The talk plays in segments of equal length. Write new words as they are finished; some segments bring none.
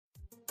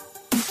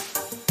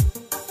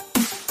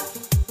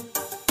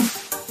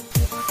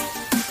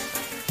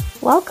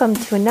Welcome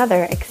to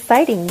another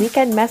exciting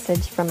weekend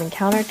message from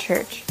Encounter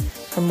Church.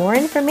 For more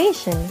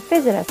information,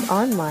 visit us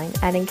online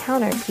at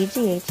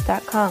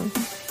encounterpgh.com.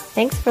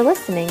 Thanks for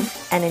listening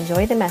and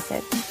enjoy the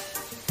message.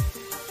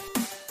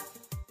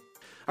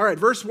 All right,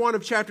 verse 1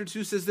 of chapter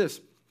 2 says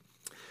this.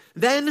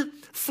 Then,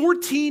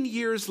 14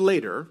 years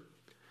later,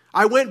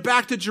 I went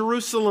back to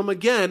Jerusalem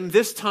again,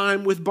 this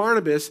time with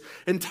Barnabas,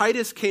 and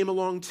Titus came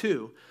along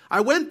too.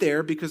 I went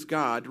there because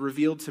God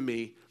revealed to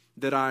me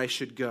that I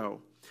should go.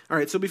 All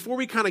right, so before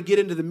we kind of get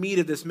into the meat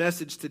of this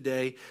message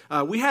today,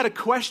 we had a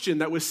question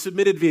that was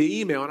submitted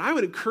via email, and I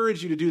would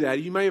encourage you to do that.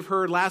 You may have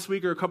heard last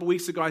week or a couple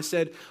weeks ago, I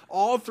said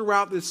all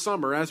throughout this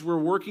summer, as we're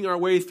working our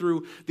way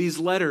through these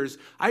letters,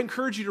 I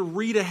encourage you to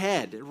read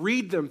ahead.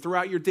 Read them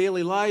throughout your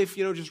daily life,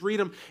 just read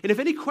them. And if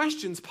any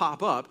questions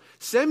pop up,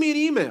 send me an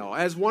email,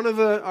 as one of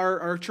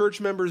our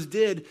church members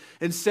did,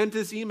 and sent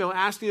this email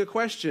asking a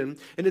question,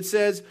 and it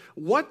says,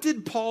 what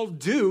did Paul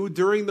do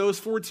during those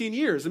 14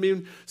 years?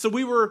 So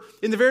we were,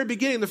 in the very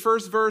beginning, the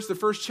first verse, the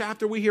first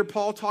chapter, we hear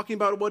Paul talking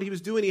about what he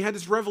was doing. He had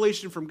this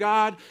revelation from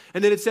God,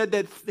 and then it said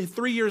that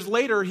 3 years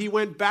later, he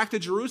went back to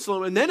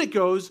Jerusalem, and then it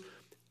goes,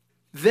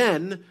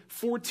 then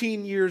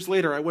 14 years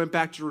later, I went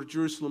back to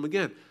Jerusalem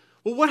again.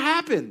 Well, what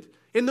happened?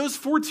 In those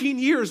 14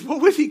 years, what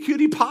could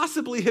he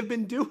possibly have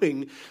been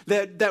doing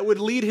that would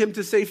lead him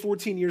to say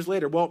 14 years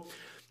later? Well,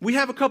 we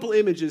have a couple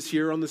images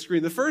here on the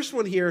screen. The first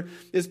one here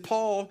is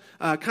Paul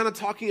kind of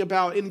talking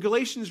about, in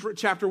Galatians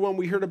chapter 1,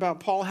 we heard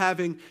about Paul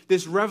having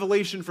this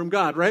revelation from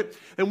God, right?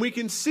 And we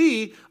can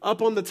see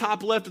up on the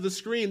top left of the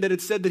screen that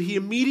it said that he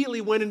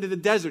immediately went into the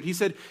desert. He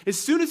said, as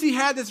soon as he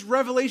had this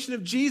revelation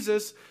of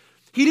Jesus,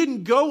 he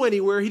didn't go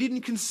anywhere. He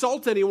didn't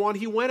consult anyone.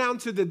 He went out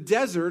to the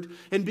desert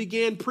and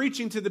began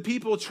preaching to the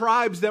people,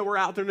 tribes that were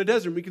out there in the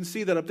desert. We can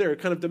see that up there,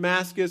 kind of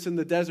Damascus in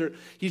the desert.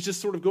 He's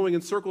just sort of going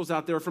in circles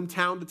out there from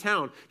town to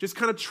town, just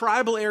kind of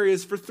tribal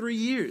areas for 3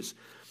 years.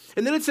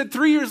 And then it said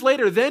 3 years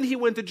later, then he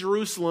went to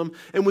Jerusalem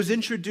and was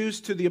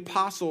introduced to the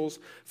apostles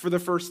for the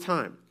first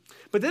time.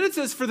 But then it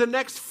says for the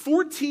next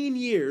 14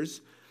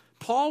 years,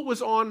 Paul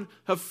was on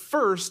the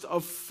first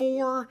of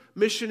 4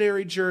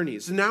 missionary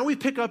journeys. And now we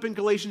pick up in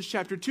Galatians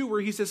chapter 2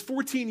 where he says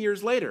 14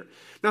 years later.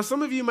 Now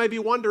some of you might be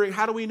wondering,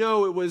 how do we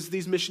know it was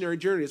these missionary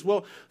journeys?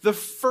 Well, the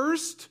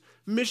first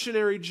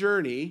missionary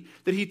journey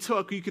that he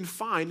took, you can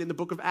find in the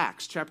book of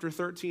Acts, chapter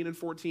 13 and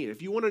 14.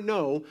 If you want to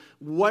know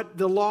what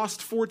the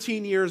lost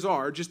 14 years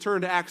are, just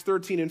turn to Acts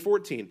 13 and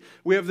 14.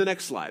 We have the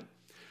next slide.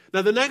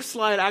 Now the next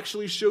slide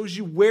actually shows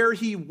you where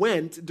he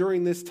went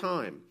during this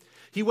time.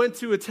 He went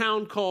to a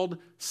town called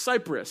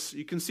Cyprus.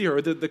 You can see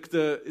her.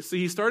 So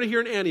he started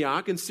here in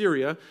Antioch in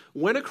Syria,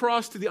 went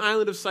across to the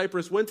island of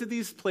Cyprus, went to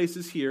these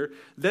places here,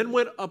 then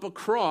went up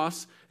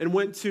across and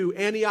went to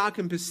Antioch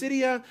in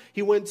Pisidia.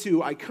 He went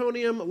to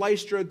Iconium,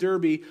 Lystra,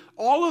 Derbe.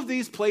 All of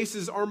these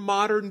places are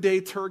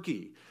modern-day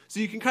Turkey. So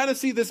you can kind of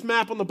see this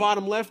map on the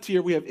bottom left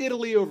here. We have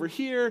Italy over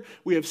here.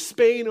 We have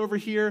Spain over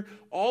here.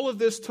 All of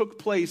this took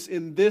place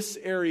in this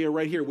area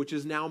right here, which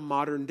is now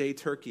modern-day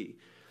Turkey.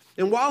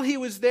 And while he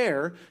was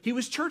there, he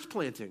was church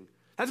planting.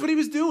 That's what he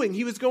was doing.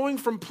 He was going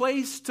from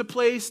place to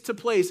place to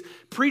place,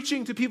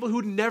 preaching to people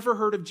who'd never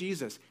heard of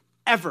Jesus,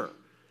 ever.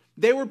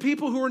 They were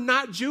people who were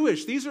not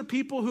Jewish. These are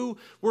people who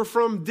were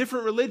from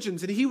different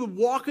religions. And he would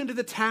walk into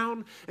the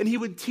town and he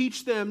would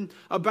teach them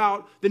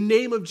about the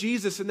name of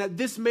Jesus and that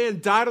this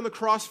man died on the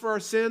cross for our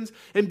sins.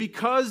 And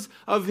because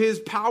of his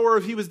power,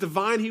 if he was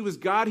divine, he was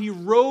God, he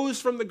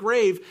rose from the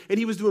grave and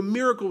he was doing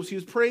miracles. He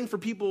was praying for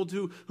people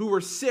who were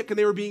sick and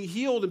they were being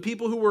healed. And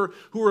people who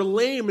were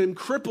lame and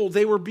crippled,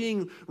 they were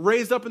being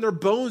raised up and their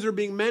bones were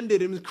being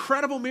mended. And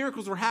incredible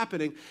miracles were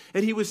happening.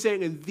 And he was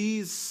saying, and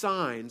these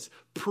signs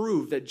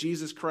prove that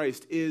Jesus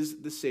Christ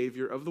is the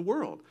Savior of the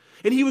world.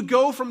 And he would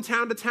go from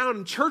town to town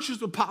and churches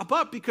would pop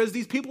up because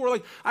these people were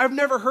like, I've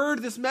never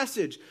heard this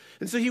message.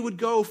 And so he would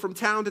go from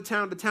town to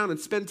town to town and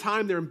spend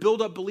time there and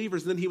build up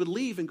believers. And then he would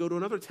leave and go to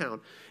another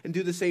town and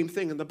do the same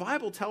thing. And the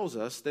Bible tells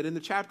us that in the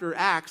chapter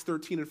Acts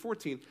 13 and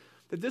 14,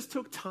 that this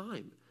took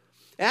time.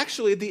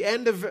 Actually, at the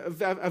end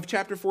of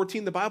chapter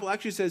 14, the Bible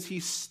actually says he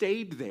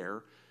stayed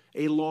there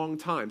a long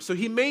time. So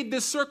he made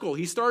this circle.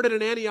 He started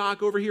in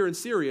Antioch over here in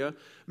Syria,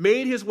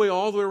 made his way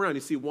all the way around.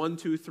 You see 1,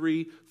 2,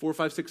 3, 4,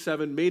 5, 6,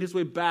 7, made his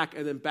way back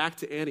and then back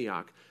to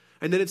Antioch.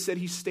 And then it said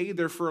he stayed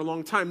there for a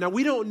long time. Now,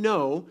 we don't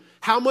know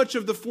how much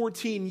of the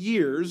 14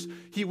 years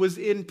he was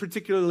in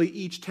particularly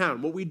each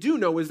town. What we do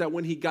know is that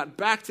when he got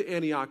back to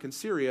Antioch in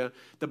Syria,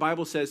 the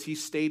Bible says he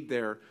stayed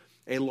there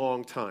a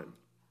long time.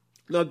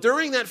 Now,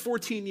 during that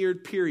 14-year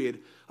period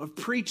of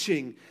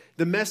preaching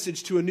the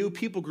message to a new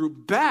people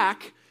group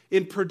back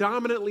in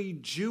predominantly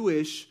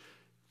Jewish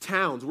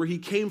towns where he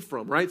came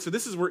from, right? So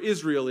this is where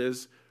Israel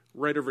is,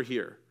 right over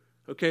here.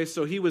 Okay,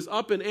 so he was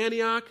up in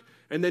Antioch,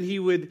 and then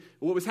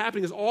what was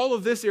happening is all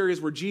of this area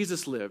is where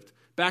Jesus lived,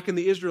 back in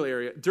the Israel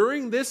area.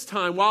 During this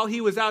time, while he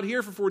was out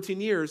here for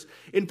 14 years,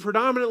 in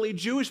predominantly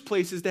Jewish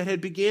places that had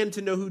began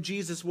to know who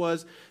Jesus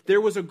was, there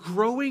was a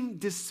growing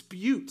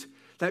dispute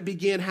that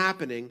began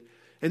happening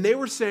And they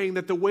were saying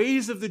that the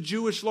ways of the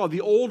Jewish law,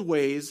 the old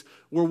ways,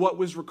 were what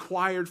was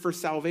required for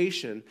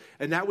salvation.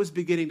 And that was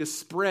beginning to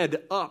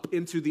spread up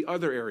into the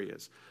other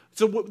areas.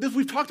 So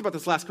we've talked about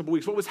this last couple of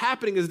weeks. What was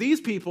happening is these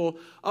people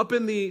up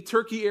in the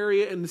Turkey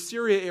area and the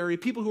Syria area,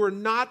 people who are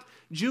not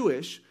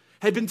Jewish,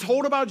 had been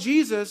told about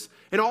Jesus,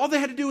 and all they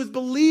had to do was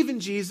believe in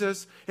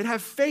Jesus and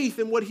have faith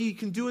in what he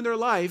can do in their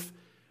life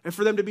and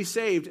for them to be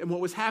saved. And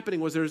what was happening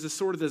was there was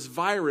this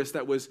virus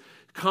that was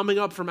coming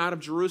up from out of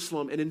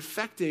Jerusalem and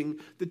infecting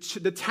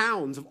the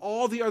towns of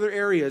all the other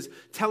areas,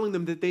 telling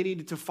them that they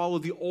needed to follow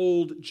the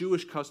old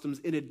Jewish customs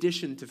in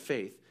addition to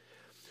faith.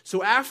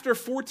 So after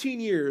 14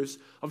 years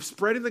of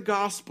spreading the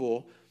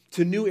gospel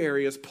to new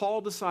areas,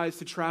 Paul decides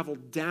to travel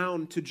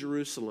down to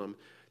Jerusalem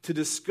to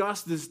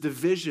discuss this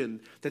division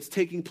that's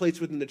taking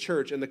place within the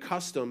church and the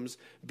customs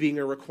being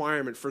a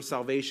requirement for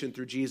salvation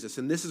through Jesus.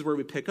 And this is where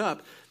we pick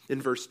up in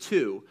verse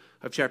 2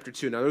 of chapter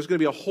 2. Now, there's going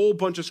to be a whole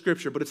bunch of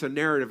scripture, but it's a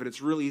narrative and it's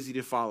really easy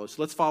to follow.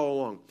 So let's follow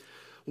along.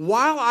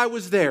 While I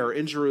was there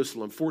in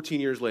Jerusalem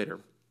 14 years later,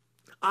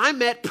 I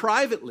met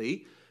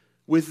privately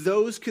with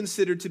those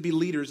considered to be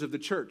leaders of the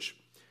church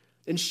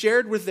and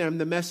shared with them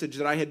the message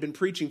that I had been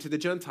preaching to the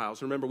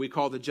Gentiles. Remember, we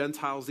call the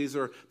Gentiles, these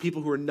are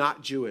people who are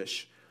not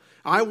Jewish.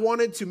 I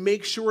wanted to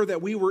make sure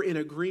that we were in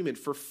agreement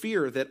for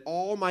fear that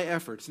all my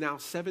efforts, now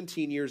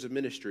 17 years of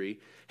ministry,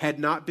 had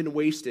not been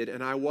wasted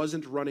and I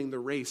wasn't running the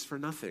race for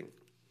nothing.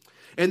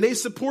 And they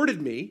supported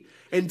me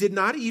and did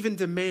not even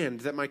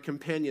demand that my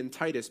companion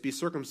Titus be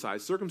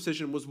circumcised.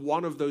 Circumcision was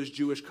one of those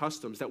Jewish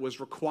customs that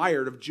was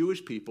required of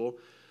Jewish people.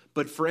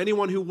 But for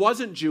anyone who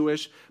wasn't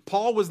Jewish,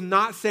 Paul was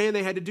not saying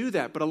they had to do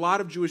that. But a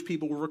lot of Jewish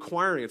people were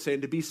requiring it,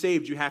 saying to be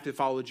saved, you have to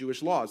follow the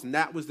Jewish laws. And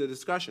that was the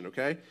discussion,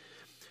 okay?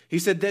 He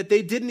said that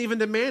they didn't even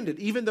demand it,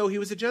 even though he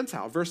was a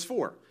Gentile. Verse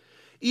 4.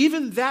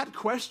 Even that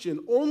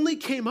question only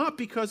came up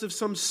because of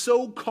some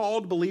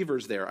so-called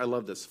believers there. I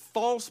love this.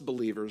 False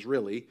believers,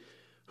 really,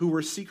 who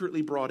were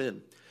secretly brought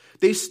in.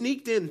 They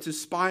sneaked in to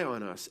spy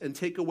on us and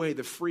take away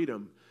the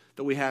freedom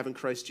that we have in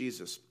Christ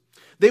Jesus.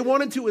 They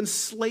wanted to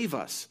enslave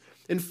us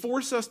and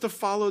force us to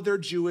follow their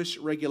Jewish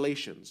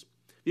regulations.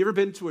 You ever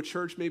been to a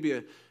church, maybe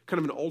a kind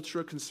of an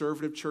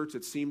ultra-conservative church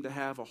that seemed to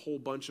have a whole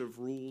bunch of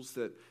rules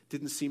that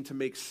didn't seem to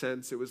make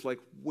sense? It was like,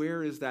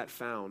 where is that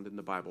found in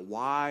the Bible?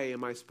 Why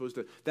am I supposed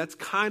to? That's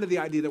kind of the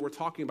idea that we're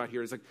talking about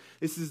here. It's like,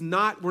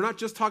 we're not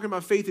just talking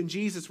about faith in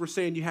Jesus. We're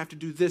saying you have to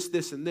do this,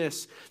 this, and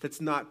this that's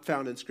not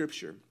found in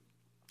Scripture.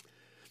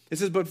 It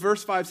says, but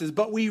verse 5 says,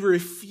 but we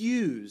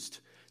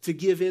refused to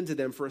give in to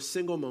them for a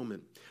single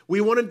moment.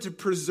 We wanted to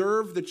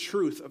preserve the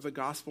truth of the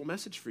gospel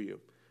message for you.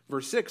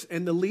 Verse 6,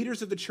 and the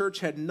leaders of the church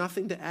had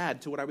nothing to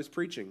add to what I was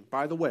preaching.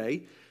 By the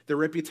way, their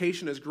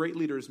reputation as great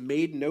leaders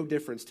made no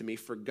difference to me,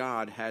 for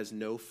God has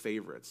no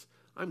favorites.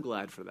 I'm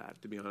glad for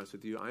that, to be honest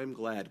with you. I am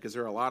glad, because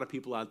there are a lot of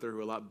people out there who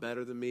are a lot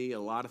better than me, a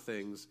lot of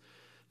things,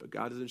 but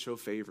God doesn't show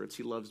favorites.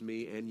 He loves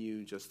me and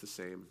you just the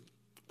same.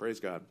 Praise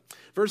God.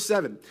 Verse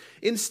 7,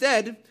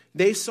 instead,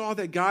 they saw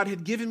that God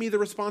had given me the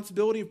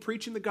responsibility of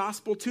preaching the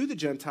gospel to the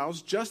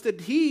Gentiles, just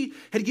as he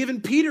had given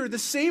Peter the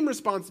same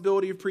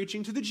responsibility of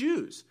preaching to the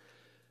Jews.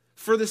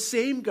 For the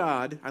same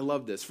God, I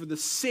love this, for the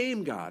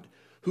same God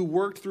who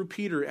worked through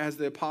Peter as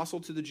the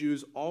apostle to the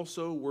Jews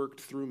also worked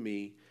through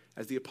me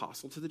as the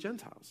apostle to the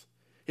Gentiles.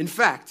 In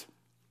fact,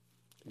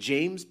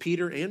 James,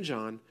 Peter, and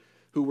John,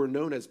 who were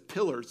known as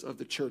pillars of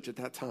the church at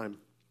that time,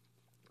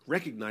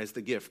 recognized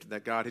the gift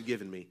that God had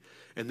given me,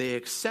 and they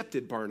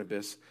accepted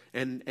Barnabas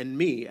and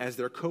me as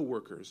their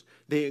co-workers.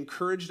 They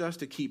encouraged us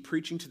to keep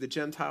preaching to the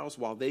Gentiles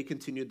while they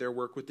continued their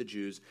work with the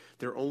Jews.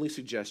 Their only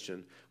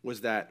suggestion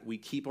was that we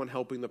keep on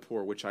helping the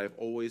poor, which I have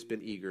always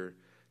been eager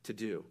to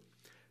do.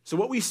 So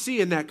what we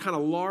see in that kind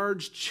of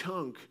large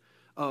chunk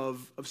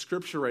of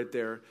Scripture right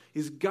there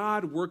is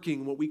God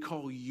working what we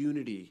call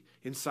unity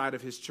inside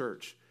of his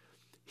church.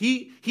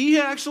 He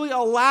actually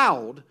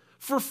allowed,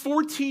 for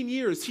 14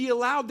 years, he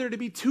allowed there to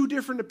be two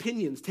different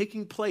opinions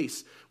taking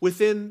place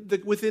within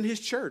his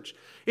church.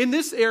 In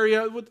this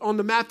area, on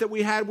the map that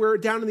we had, where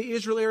down in the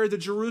Israel area, the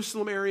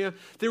Jerusalem area,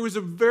 there was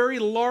a very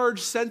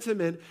large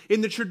sentiment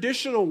in the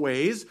traditional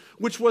ways,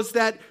 which was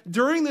that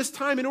during this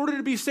time, in order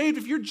to be saved,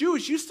 if you're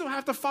Jewish, you still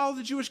have to follow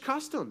the Jewish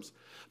customs.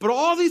 But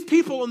all these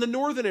people in the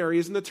northern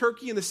areas, in the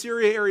Turkey and the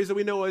Syria areas that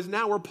we know as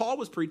now, where Paul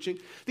was preaching,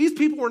 these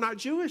people were not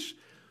Jewish.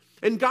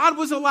 And God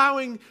was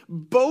allowing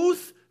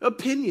both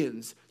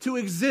opinions to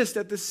exist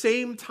at the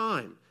same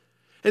time.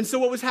 And so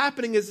what was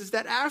happening is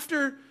that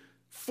after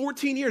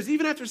 14 years,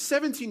 even after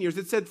 17 years,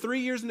 it said 3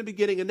 years in the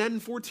beginning, and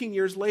then 14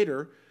 years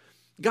later,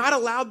 God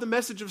allowed the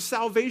message of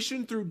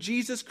salvation through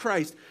Jesus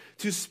Christ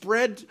to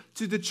spread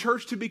to the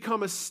church, to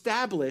become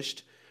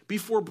established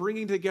before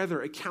bringing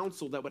together a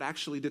council that would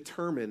actually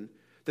determine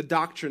the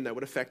doctrine that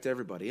would affect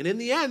everybody. And in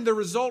the end, the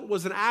result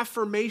was an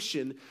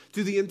affirmation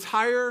to the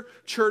entire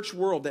church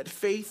world that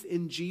faith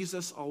in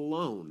Jesus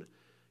alone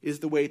is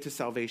the way to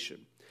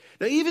salvation.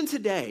 Now, even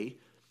today,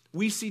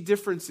 we see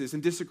differences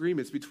and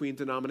disagreements between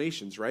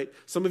denominations, right?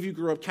 Some of you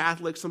grew up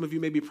Catholic, some of you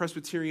may be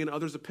Presbyterian,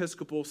 others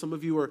Episcopal, some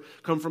of you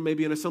come from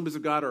maybe an Assemblies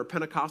of God or a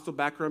Pentecostal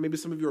background, maybe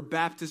some of you are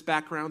Baptist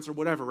backgrounds or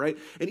whatever, right?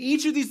 And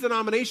each of these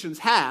denominations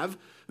have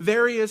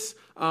various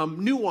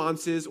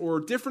nuances or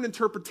different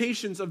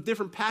interpretations of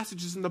different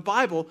passages in the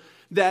Bible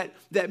that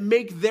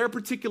make their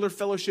particular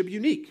fellowship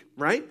unique,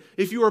 right?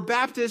 If you are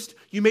Baptist,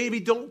 you maybe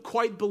don't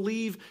quite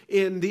believe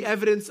in the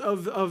evidence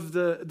of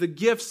the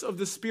gifts of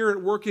the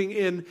Spirit working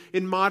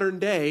in modern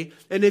day.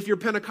 And if you're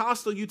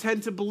Pentecostal, you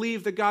tend to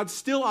believe that God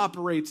still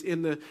operates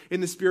in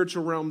the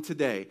spiritual realm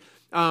today.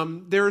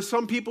 There are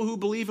some people who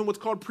believe in what's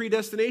called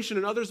predestination,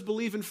 and others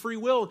believe in free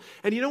will.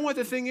 And you know what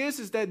the thing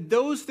is that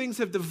those things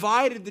have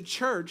divided the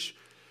church.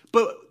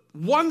 But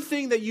one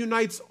thing that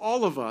unites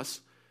all of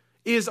us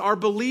is our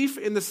belief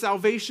in the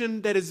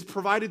salvation that is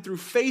provided through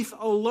faith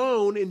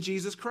alone in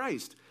Jesus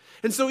Christ.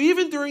 And so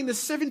even during the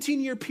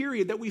 17-year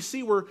period that we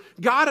see where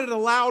God had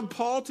allowed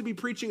Paul to be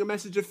preaching a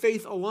message of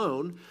faith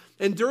alone,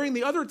 and during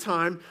the other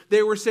time,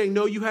 they were saying,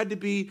 no, you had to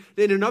be,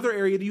 in another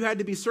area, you had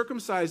to be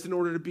circumcised in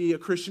order to be a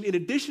Christian in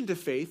addition to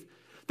faith.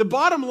 The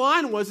bottom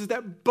line is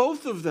that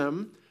both of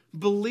them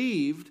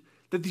believed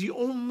that the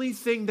only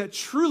thing that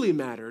truly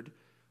mattered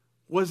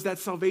was that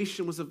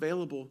salvation was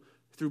available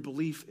through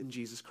belief in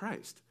Jesus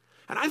Christ.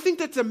 And I think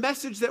that's a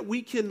message that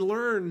we can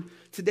learn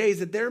today, is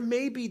that there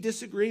may be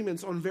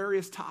disagreements on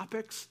various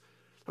topics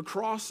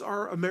across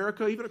our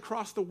America, even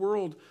across the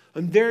world,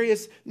 on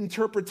various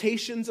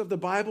interpretations of the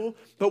Bible.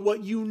 But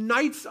what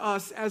unites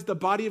us as the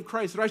body of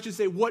Christ, or I should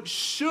say, what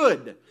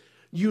should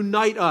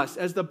unite us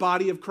as the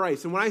body of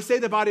Christ. And when I say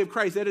the body of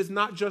Christ, that is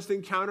not just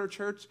Encounter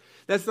Church.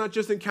 That's not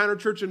just Encounter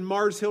Church and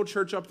Mars Hill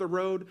Church up the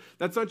road.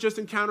 That's not just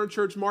Encounter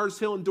Church, Mars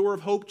Hill, and Door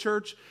of Hope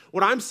Church.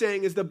 What I'm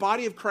saying is the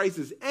body of Christ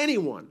is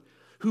anyone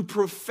who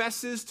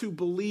professes to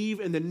believe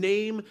in the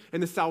name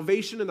and the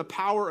salvation and the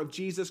power of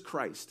Jesus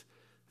Christ.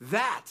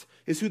 That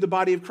is who the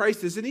body of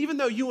Christ is. And even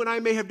though you and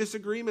I may have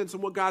disagreements on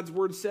what God's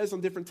word says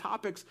on different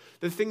topics,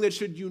 the thing that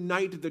should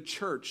unite the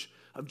church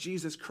of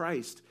Jesus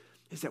Christ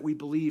is that we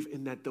believe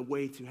in that the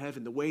way to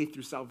heaven, the way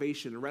through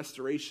salvation and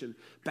restoration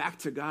back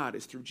to God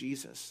is through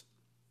Jesus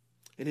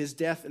and his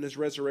death and his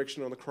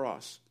resurrection on the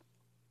cross.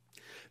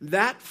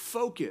 That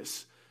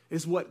focus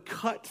is what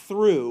cut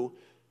through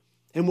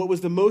and what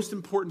was the most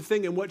important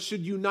thing and what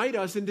should unite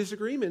us in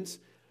disagreements.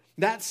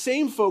 That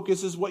same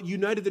focus is what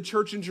united the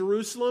church in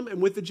Jerusalem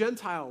and with the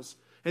Gentiles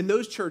and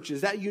those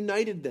churches. That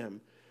united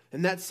them.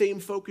 And that same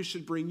focus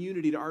should bring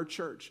unity to our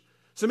church.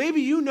 So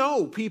maybe you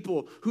know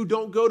people who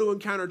don't go to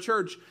Encounter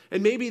Church,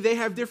 and maybe they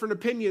have different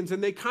opinions,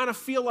 and they kind of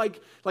feel like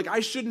I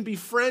shouldn't be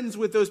friends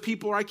with those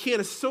people, or I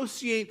can't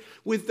associate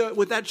with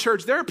that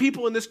church. There are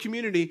people in this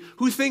community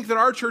who think that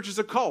our church is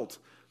a cult.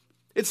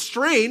 It's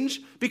strange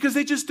because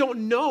they just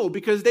don't know,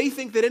 because they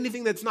think that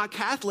anything that's not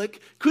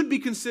Catholic could be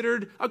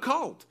considered a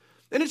cult.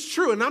 And it's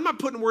true, and I'm not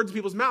putting words in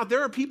people's mouth.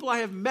 There are people I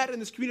have met in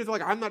this community that are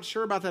like, I'm not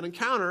sure about that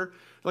encounter.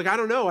 Like, I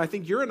don't know. I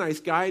think you're a nice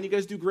guy, and you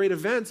guys do great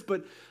events,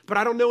 but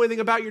I don't know anything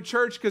about your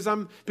church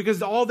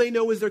because all they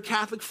know is their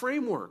Catholic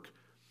framework.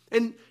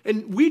 And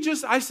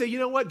I say, you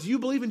know what? Do you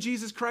believe in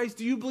Jesus Christ?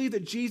 Do you believe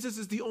that Jesus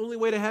is the only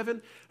way to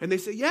heaven? And they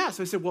say, yes.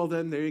 I said, well,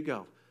 then there you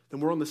go. Then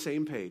we're on the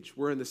same page.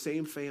 We're in the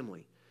same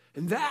family.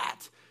 And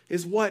that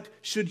is what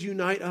should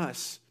unite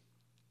us.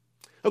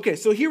 Okay,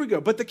 so here we go.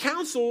 But the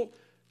council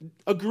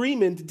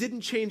agreement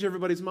didn't change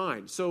everybody's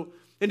mind. So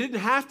it didn't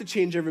have to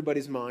change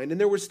everybody's mind. And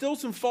there were still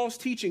some false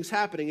teachings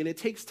happening, and it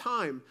takes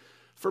time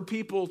for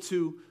people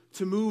to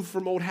move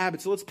from old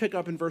habits. So let's pick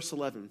up in verse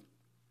 11.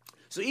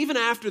 So even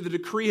after the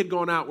decree had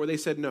gone out where they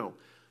said, no,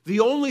 the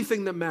only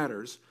thing that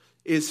matters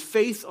is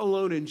faith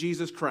alone in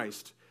Jesus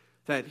Christ,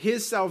 that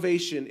his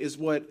salvation is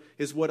what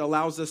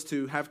allows us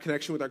to have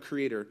connection with our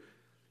Creator.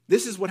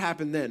 This is what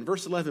happened then.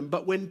 Verse 11,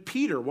 but when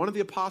Peter, one of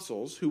the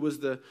apostles, who was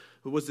the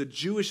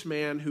Jewish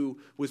man who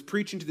was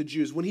preaching to the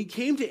Jews, when he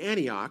came to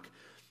Antioch,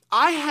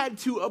 I had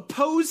to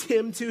oppose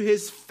him to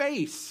his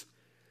face,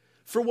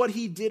 for what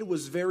he did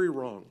was very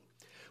wrong.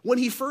 When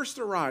he first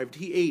arrived,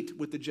 he ate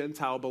with the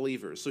Gentile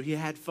believers. So he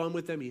had fun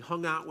with them, he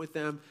hung out with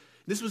them.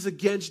 This was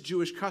against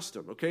Jewish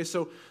custom, okay?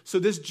 So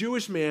this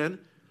Jewish man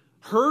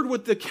heard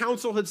what the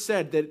council had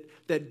said,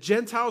 that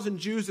Gentiles and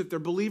Jews, if they're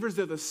believers,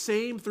 they're the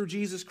same through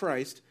Jesus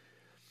Christ.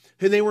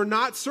 And they were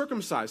not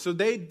circumcised, so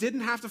they didn't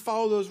have to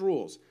follow those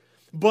rules.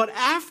 But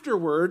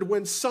afterward,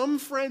 when some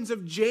friends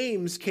of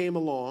James came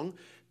along,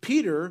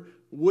 Peter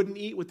wouldn't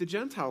eat with the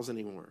Gentiles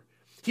anymore.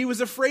 He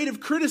was afraid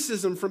of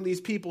criticism from these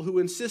people who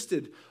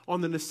insisted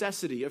on the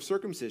necessity of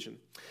circumcision.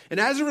 And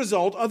as a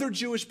result, other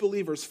Jewish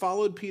believers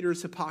followed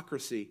Peter's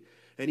hypocrisy,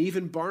 and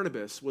even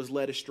Barnabas was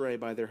led astray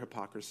by their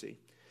hypocrisy.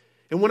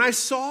 And when I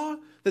saw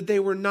that they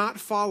were not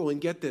following,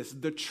 get this,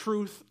 the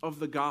truth of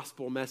the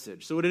gospel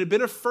message. So it had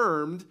been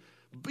affirmed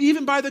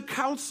even by the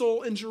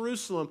council in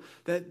Jerusalem,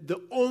 that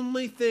the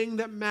only thing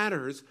that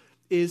matters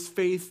is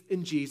faith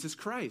in Jesus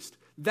Christ.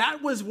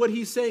 That was what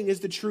he's saying is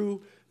the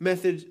true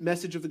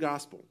message of the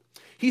gospel.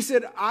 He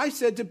said, I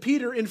said to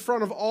Peter in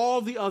front of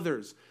all the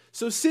others,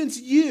 so since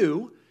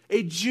you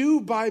a Jew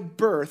by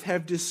birth,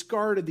 have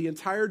discarded the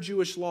entire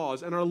Jewish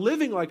laws and are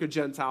living like a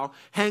Gentile,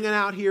 hanging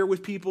out here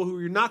with people who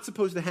you're not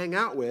supposed to hang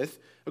out with,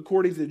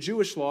 according to the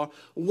Jewish law,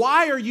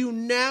 why are you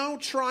now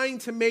trying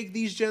to make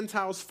these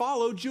Gentiles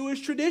follow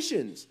Jewish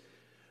traditions?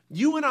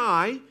 You and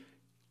I,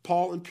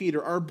 Paul and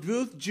Peter, are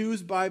both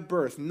Jews by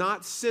birth,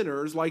 not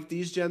sinners like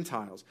these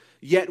Gentiles.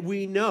 Yet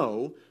we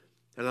know,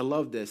 and I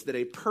love this, that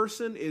a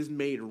person is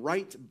made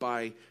right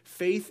by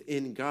faith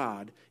in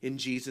God, in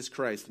Jesus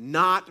Christ,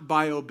 not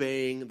by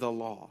obeying the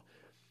law.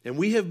 And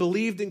we have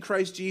believed in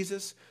Christ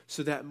Jesus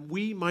so that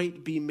we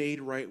might be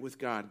made right with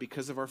God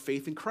because of our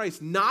faith in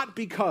Christ, not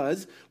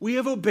because we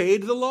have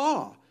obeyed the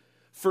law.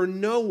 For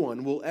no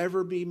one will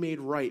ever be made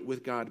right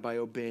with God by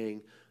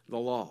obeying the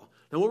law.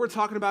 Now, what we're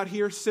talking about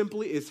here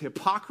simply is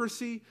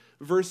hypocrisy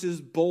versus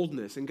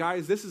boldness. And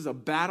guys, this is a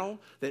battle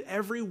that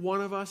every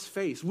one of us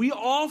face. We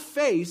all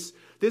face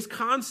this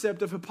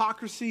concept of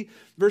hypocrisy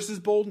versus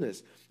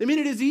boldness. I mean,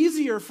 it is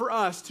easier for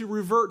us to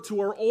revert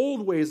to our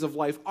old ways of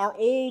life, our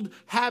old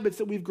habits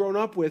that we've grown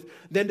up with,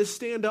 than to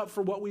stand up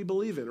for what we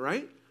believe in,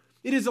 right?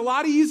 It is a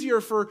lot easier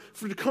for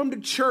to come to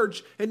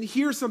church and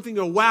hear something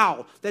go,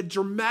 wow, that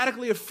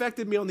dramatically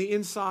affected me on the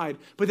inside,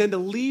 but then to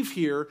leave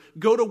here,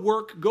 go to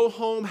work, go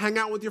home, hang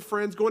out with your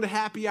friends, go into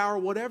happy hour,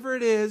 whatever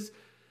it is,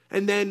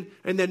 and then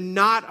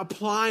not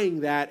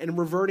applying that and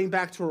reverting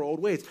back to our old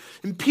ways.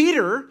 And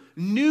Peter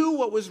knew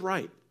what was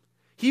right.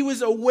 He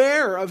was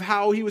aware of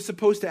how he was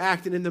supposed to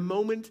act, and in the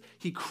moment,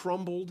 he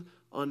crumbled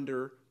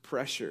under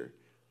pressure.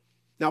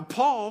 Now,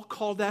 Paul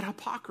called that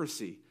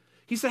hypocrisy.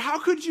 He said, how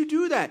could you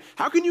do that?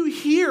 How can you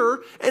hear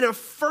and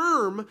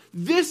affirm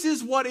this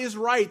is what is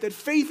right, that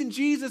faith in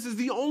Jesus is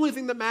the only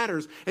thing that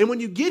matters? And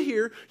when you get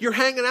here, you're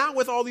hanging out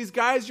with all these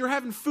guys, you're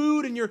having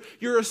food, and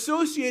you're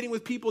associating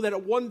with people that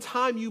at one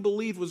time you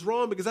believed was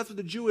wrong because that's what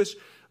the Jewish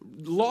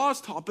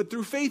laws taught. But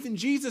through faith in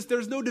Jesus,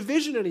 there's no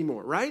division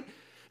anymore, right?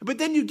 But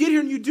then you get here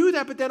and you do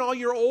that, but then all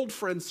your old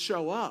friends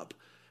show up.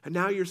 And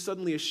now you're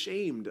suddenly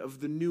ashamed of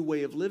the new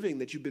way of living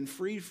that you've been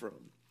freed from.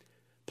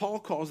 Paul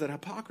calls that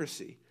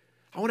hypocrisy.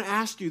 I want to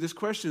ask you this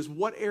question is,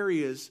 what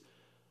areas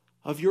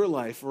of your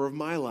life or of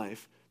my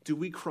life do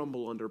we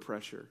crumble under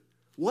pressure?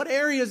 What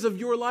areas of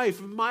your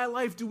life, of my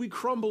life, do we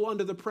crumble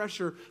under the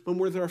pressure when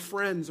we're with our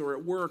friends or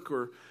at work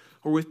or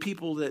with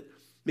people that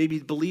maybe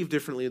believe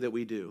differently than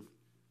we do?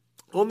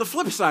 On the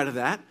flip side of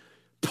that,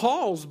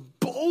 Paul's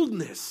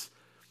boldness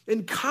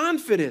and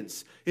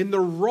confidence in the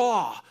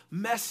raw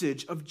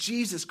message of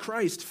Jesus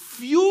Christ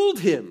fueled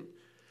him.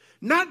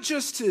 Not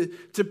just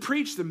to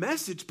preach the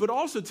message, but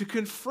also to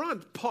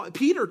confront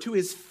Peter to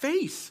his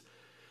face.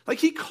 Like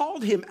he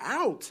called him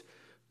out,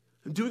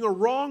 doing a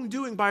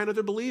wrongdoing by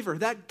another believer.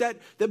 That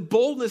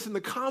boldness and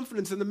the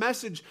confidence in the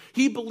message,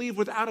 he believed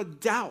without a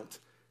doubt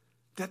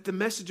that the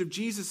message of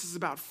Jesus is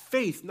about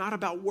faith, not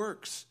about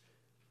works.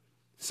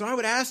 So I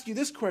would ask you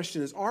this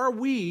question is, are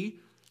we,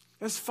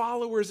 as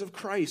followers of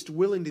Christ,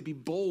 willing to be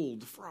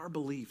bold for our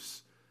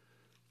beliefs?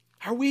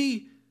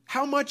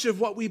 How much of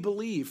what we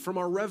believe from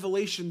our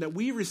revelation that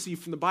we receive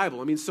from the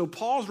Bible? I mean, so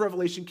Paul's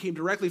revelation came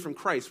directly from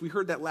Christ. We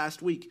heard that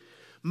last week.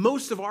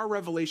 Most of our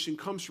revelation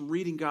comes from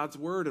reading God's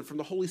word and from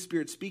the Holy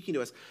Spirit speaking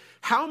to us.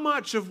 How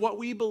much of what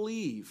we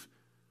believe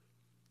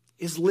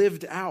is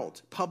lived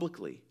out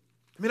publicly?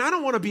 I mean, I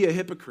don't want to be a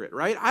hypocrite,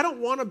 right? I don't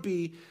want to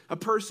be a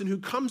person who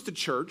comes to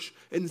church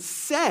and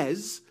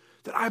says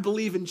that I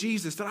believe in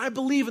Jesus, that I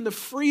believe in the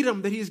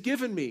freedom that he's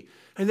given me.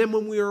 And then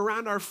when we are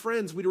around our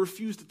friends, we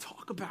refuse to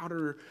talk about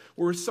it,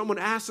 or someone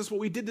asks us what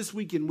we did this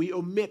weekend, we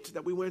omit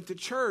that we went to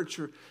church,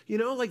 or,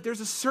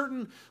 there's a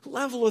certain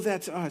level of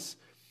that to us.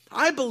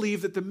 I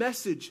believe that the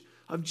message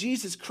of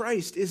Jesus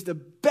Christ is the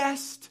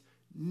best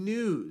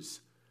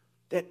news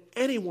that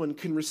anyone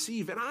can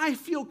receive, and I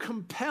feel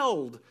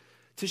compelled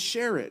to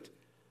share it.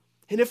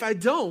 And if I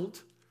don't,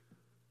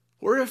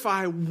 or if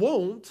I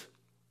won't,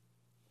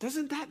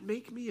 doesn't that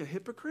make me a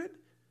hypocrite?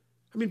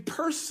 I mean,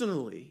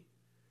 personally,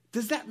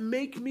 does that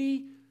make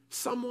me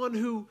someone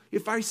who,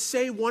 if I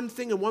say one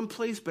thing in one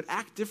place but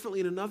act differently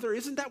in another,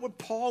 isn't that what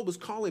Paul was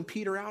calling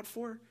Peter out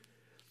for?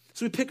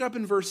 So we pick up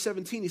in verse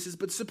 17. He says,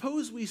 but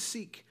suppose we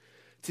seek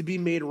to be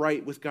made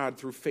right with God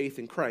through faith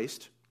in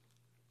Christ,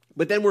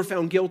 but then we're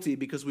found guilty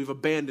because we've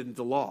abandoned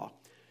the law.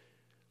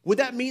 Would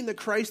that mean that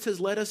Christ has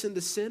led us into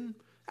sin?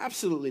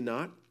 Absolutely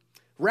not.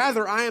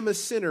 Rather, I am a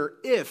sinner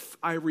if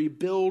I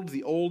rebuild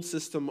the old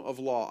system of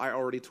law I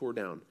already tore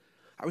down.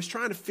 I was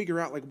trying to figure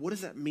out, what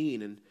does that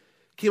mean? And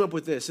came up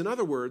with this. In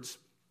other words,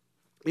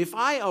 if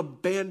I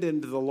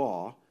abandoned the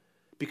law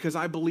because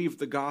I believed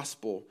the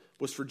gospel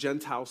was for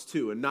Gentiles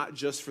too and not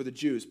just for the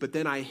Jews, but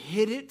then I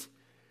hid it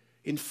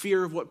in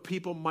fear of what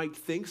people might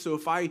think. So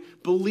if I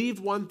believed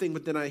one thing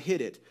but then I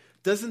hid it,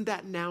 doesn't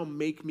that now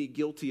make me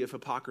guilty of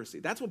hypocrisy?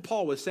 That's what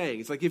Paul was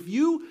saying. It's like if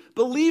you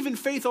believe in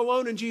faith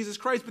alone in Jesus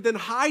Christ, but then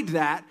hide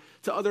that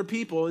to other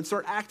people and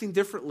start acting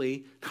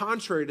differently,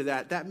 contrary to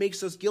that, that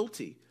makes us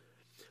guilty.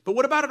 But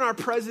what about in our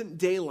present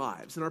day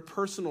lives, in our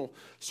personal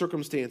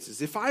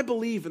circumstances? If I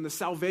believe in the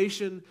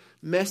salvation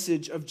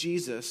message of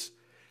Jesus,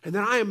 and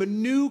that I am a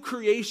new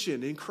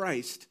creation in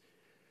Christ,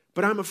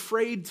 but I'm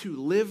afraid to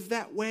live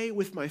that way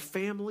with my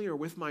family or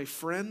with my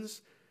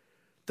friends,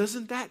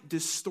 doesn't that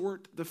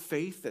distort the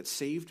faith that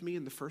saved me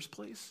in the first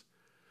place?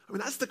 I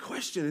mean, that's the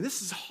question, and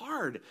this is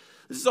hard.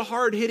 This is a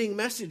hard-hitting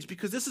message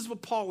because this is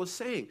what Paul is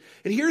saying.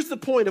 And here's the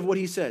point of what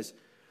he says.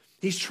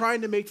 He's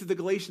trying to make to the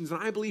Galatians,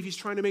 and I believe he's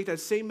trying to make that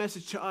same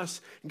message to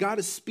us. God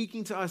is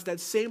speaking to us, that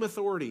same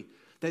authority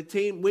that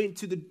went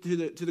to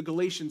the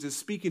Galatians is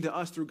speaking to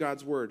us through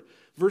God's word.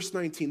 Verse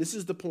 19, this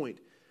is the point.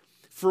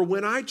 For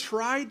when I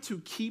tried to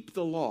keep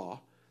the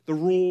law, the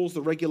rules,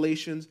 the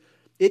regulations,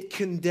 it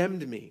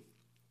condemned me.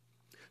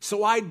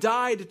 So I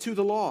died to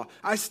the law.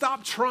 I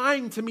stopped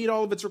trying to meet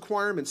all of its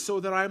requirements so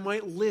that I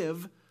might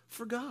live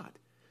for God.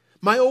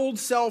 My old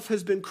self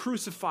has been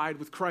crucified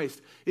with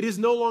Christ. It is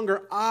no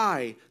longer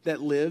I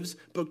that lives,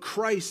 but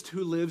Christ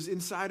who lives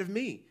inside of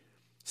me.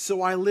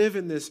 So I live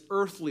in this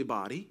earthly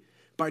body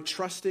by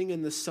trusting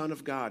in the Son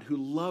of God who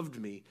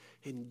loved me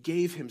and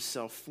gave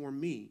himself for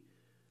me.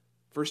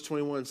 Verse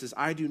 21 says,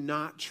 I do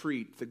not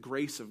treat the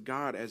grace of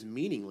God as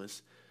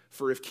meaningless,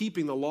 for if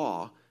keeping the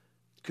law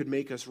could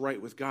make us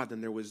right with God,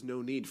 then there was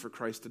no need for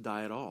Christ to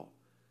die at all.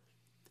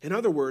 In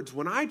other words,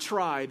 when I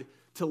tried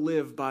to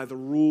live by the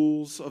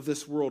rules of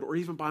this world or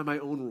even by my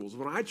own rules,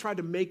 when I tried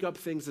to make up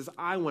things as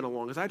I went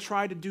along, as I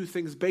tried to do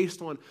things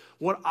based on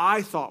what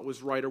I thought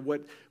was right or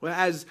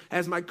as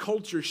my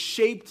culture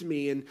shaped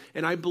me and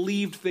I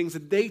believed things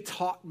that they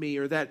taught me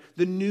or that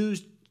the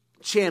news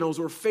channels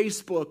or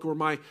Facebook or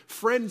my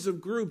friends of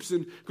groups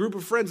and group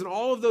of friends and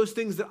all of those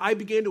things that I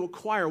began to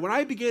acquire, when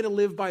I began to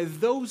live by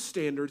those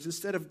standards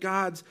instead of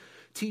God's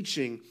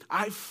teaching,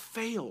 I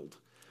failed.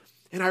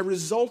 And I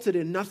resulted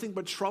in nothing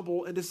but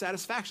trouble and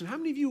dissatisfaction. How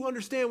many of you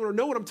understand or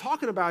know what I'm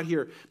talking about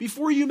here?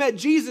 Before you met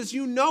Jesus,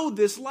 you know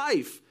this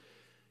life.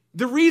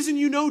 The reason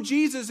you know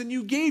Jesus and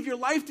you gave your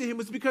life to him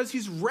was because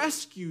he's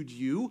rescued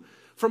you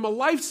from a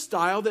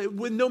lifestyle that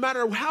no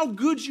matter how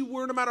good you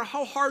were, no matter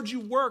how hard you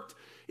worked,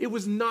 it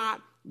was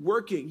not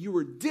working. You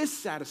were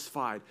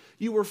dissatisfied.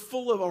 You were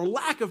full of a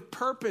lack of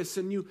purpose,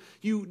 and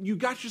you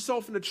got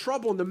yourself into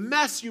trouble. And the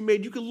mess you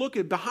made, you could look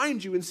at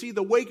behind you and see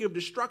the wake of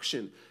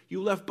destruction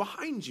you left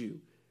behind you.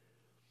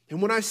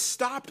 And when I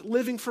stopped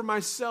living for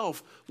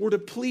myself or to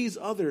please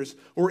others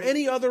or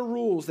any other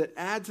rules that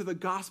add to the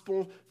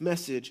gospel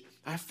message,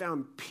 I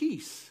found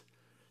peace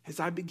as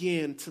I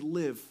began to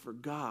live for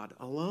God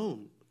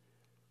alone.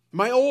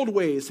 My old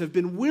ways have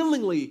been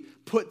willingly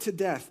put to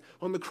death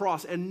on the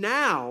cross, and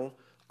now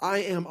I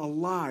am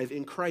alive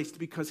in Christ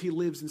because he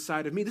lives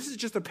inside of me. This is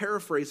just a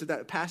paraphrase of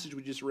that passage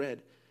we just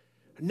read.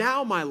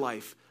 Now my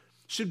life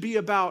should be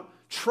about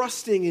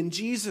trusting in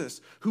Jesus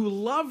who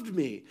loved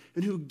me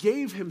and who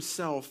gave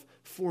himself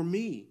for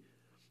me.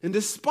 And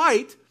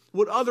despite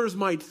what others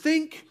might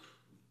think,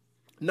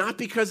 not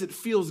because it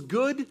feels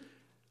good,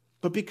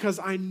 but because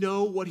I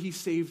know what he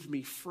saved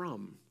me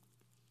from.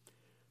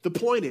 The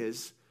point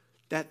is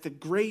that the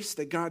grace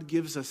that God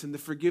gives us and the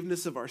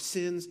forgiveness of our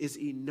sins is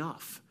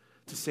enough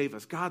to save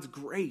us. God's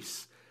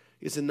grace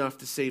is enough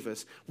to save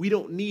us. We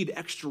don't need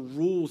extra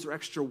rules or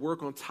extra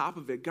work on top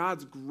of it.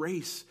 God's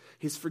grace,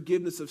 his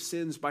forgiveness of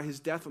sins by his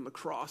death on the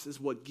cross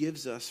is what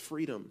gives us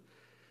freedom.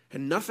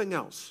 And nothing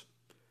else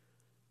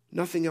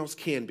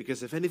can,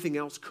 because if anything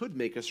else could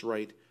make us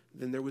right,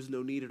 then there was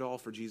no need at all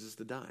for Jesus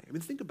to die. I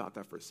mean, think about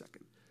that for a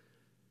second.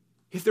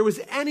 If there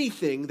was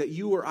anything that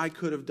you or I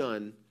could have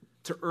done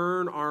to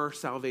earn our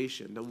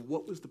salvation, then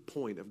what was the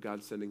point of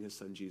God sending his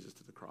son Jesus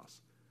to the cross?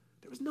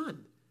 There was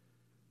none.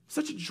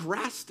 Such a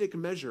drastic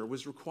measure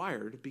was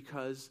required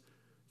because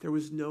there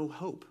was no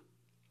hope.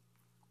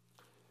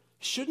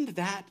 Shouldn't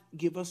that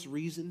give us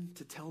reason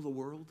to tell the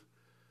world?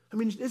 I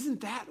mean, isn't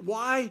that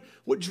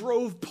what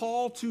drove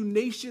Paul to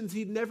nations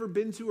he'd never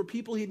been to or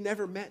people he'd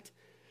never met?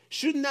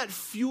 Shouldn't that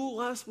fuel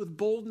us with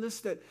boldness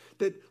that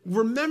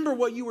remember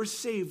what you were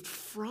saved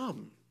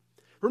from?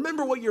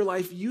 Remember what your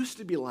life used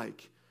to be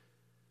like.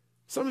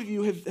 Some of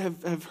you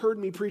have heard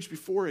me preach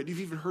before, and you've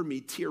even heard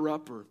me tear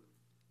up or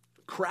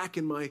crack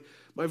in my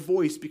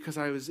voice because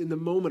I was in the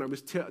moment. I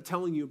was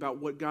telling you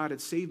about what God had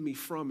saved me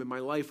from in my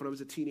life when I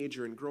was a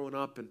teenager and growing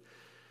up, and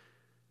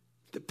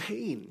the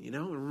pain,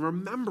 and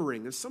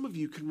remembering. And some of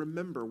you can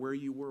remember where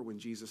you were when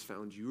Jesus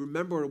found you.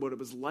 Remember what it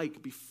was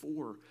like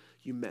before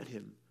you met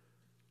him.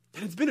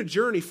 And it's been a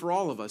journey for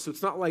all of us. So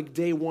it's not like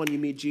day one you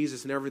meet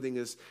Jesus and everything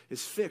is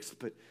fixed.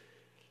 But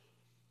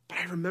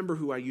I remember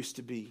who I used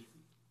to be.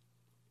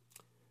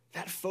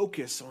 That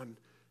focus on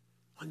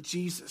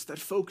Jesus, that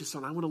focus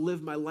on I want to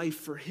live my life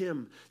for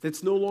him.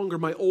 That's no longer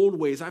my old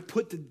ways. I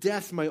put to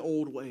death my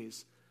old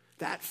ways.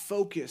 That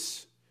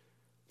focus,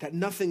 that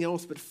nothing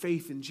else but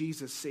faith in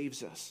Jesus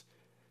saves us.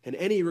 And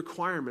any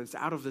requirements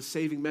out of the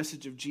saving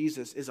message of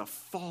Jesus is a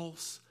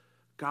false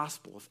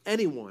gospel. If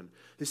anyone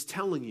is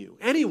telling you,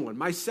 anyone,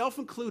 myself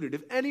included,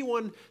 if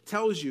anyone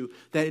tells you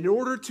that in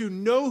order to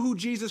know who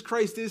Jesus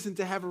Christ is and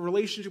to have a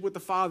relationship with the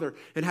Father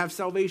and have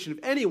salvation,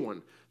 if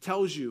anyone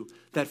tells you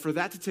that for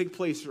that to take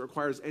place it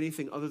requires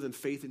anything other than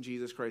faith in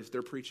Jesus Christ,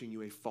 they're preaching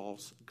you a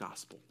false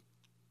gospel.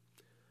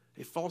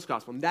 A false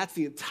gospel. And that's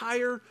the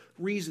entire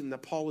reason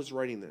that Paul is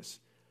writing this.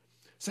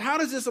 So how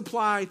does this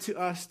apply to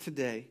us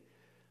today?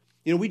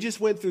 We just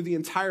went through the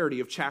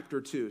entirety of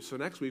chapter 2. So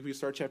next week we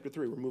start chapter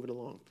 3. We're moving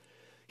along.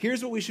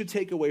 Here's what we should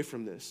take away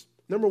from this.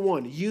 Number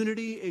one,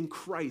 unity in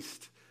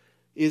Christ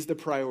is the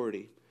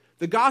priority.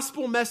 The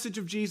gospel message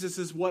of Jesus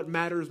is what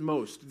matters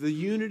most. The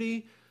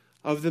unity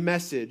of the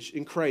message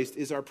in Christ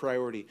is our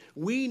priority.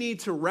 We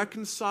need to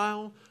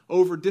reconcile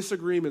over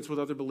disagreements with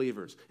other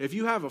believers. If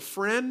you have a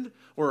friend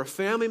or a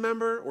family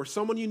member or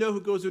someone you know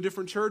who goes to a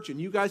different church and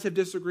you guys have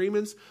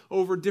disagreements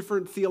over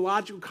different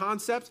theological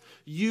concepts,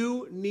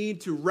 you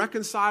need to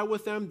reconcile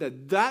with them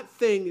that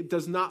thing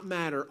does not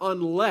matter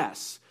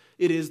unless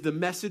it is the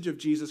message of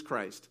Jesus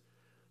Christ.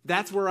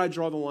 That's where I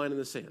draw the line in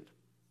the sand.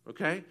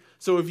 Okay?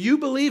 So if you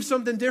believe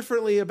something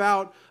differently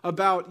about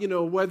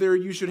whether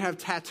you should have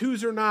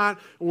tattoos or not,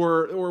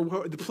 or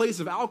the place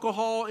of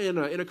alcohol in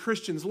a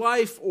Christian's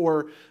life,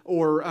 or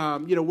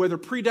whether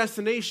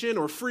predestination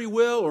or free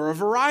will or a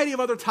variety of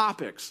other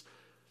topics,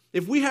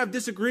 if we have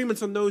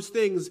disagreements on those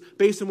things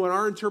based on what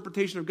our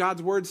interpretation of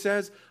God's word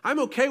says, I'm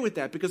okay with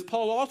that, because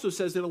Paul also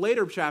says in a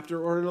later chapter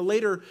or in a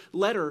later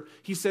letter,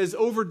 he says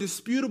over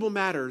disputable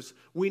matters,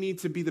 we need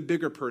to be the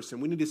bigger person.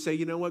 We need to say,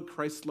 you know what,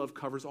 Christ's love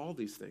covers all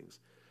these things.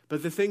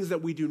 But the things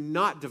that we do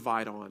not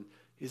divide on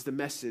is the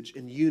message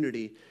and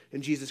unity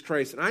in Jesus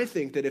Christ. And I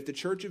think that if the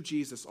church of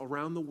Jesus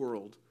around the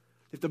world,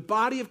 if the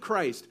body of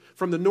Christ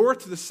from the north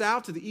to the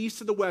south to the east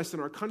to the west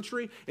in our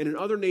country and in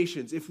other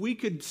nations, if we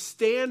could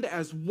stand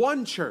as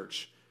one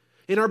church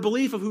in our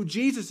belief of who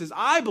Jesus is,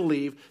 I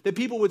believe that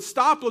people would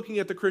stop looking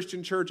at the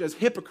Christian church as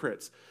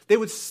hypocrites. They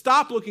would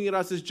stop looking at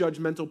us as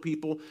judgmental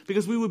people,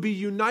 because we would be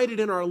united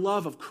in our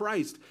love of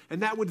Christ,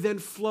 and that would then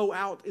flow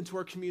out into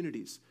our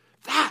communities.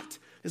 That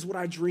is what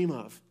I dream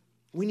of.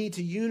 We need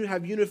to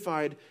have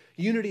unified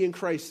unity in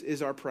Christ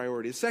is our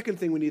priority. The second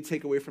thing we need to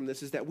take away from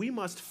this is that we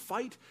must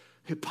fight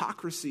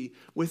hypocrisy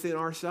within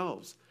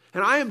ourselves.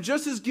 And I am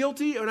just as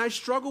guilty, and I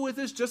struggle with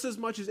this just as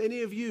much as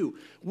any of you.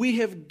 We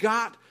have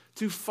got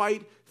to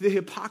fight the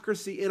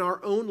hypocrisy in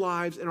our own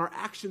lives, in our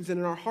actions, and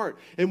in our heart.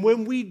 And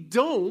when we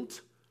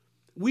don't,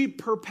 we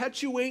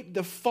perpetuate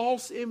the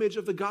false image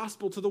of the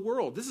gospel to the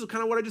world. This is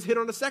kind of what I just hit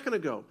on a second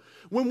ago.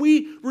 When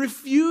we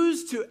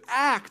refuse to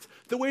act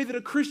the way that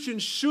a Christian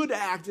should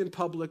act in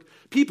public,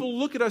 people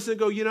look at us and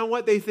go, you know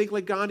what? They think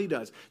like Gandhi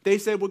does. They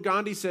said what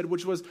Gandhi said,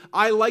 which was,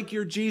 I like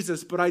your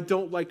Jesus, but I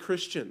don't like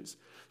Christians.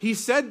 He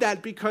said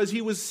that because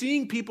he was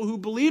seeing people who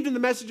believed in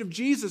the message of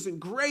Jesus in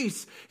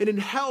grace and in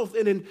health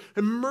and in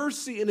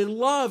mercy and in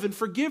love and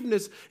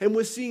forgiveness, and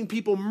was seeing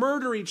people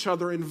murder each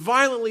other and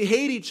violently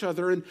hate each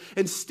other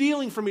and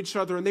stealing from each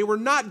other, and they were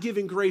not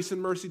giving grace and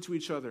mercy to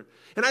each other.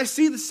 And I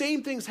see the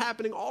same things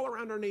happening all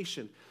around our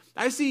nation.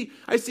 I see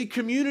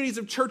communities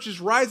of churches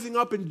rising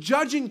up and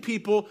judging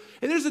people,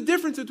 and there's a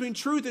difference between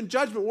truth and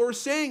judgment. What we're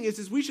saying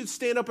is we should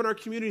stand up in our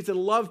communities and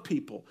love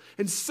people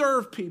and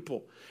serve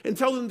people and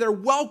tell them they're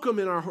welcome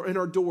in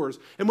our doors.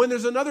 And when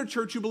there's another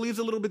church who believes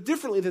a little bit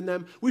differently than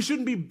them, we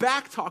shouldn't be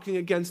back-talking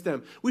against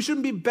them. We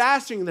shouldn't be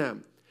bashing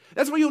them.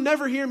 That's why you'll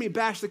never hear me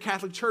bash the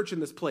Catholic Church in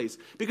this place.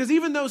 Because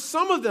even though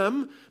some of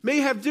them may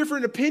have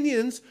different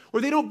opinions or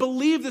they don't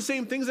believe the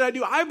same things that I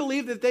do, I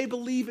believe that they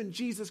believe in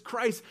Jesus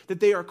Christ, that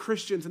they are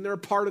Christians and they're a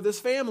part of this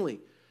family.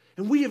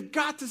 And we have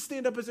got to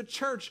stand up as a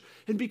church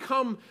and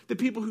become the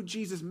people who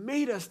Jesus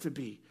made us to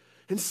be.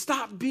 And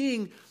stop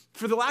being,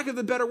 for the lack of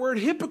a better word,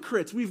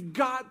 hypocrites. We've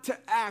got to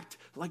act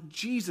like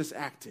Jesus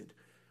acted.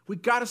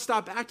 We've got to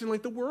stop acting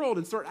like the world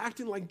and start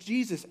acting like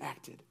Jesus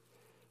acted.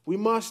 We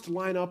must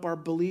line up our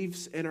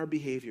beliefs and our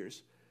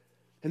behaviors.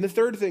 And the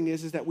third thing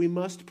is that we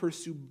must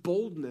pursue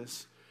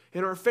boldness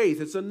in our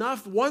faith. It's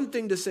enough, one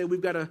thing to say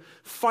we've got to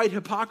fight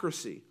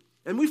hypocrisy.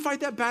 And we fight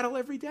that battle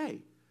every day,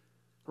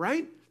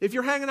 right? If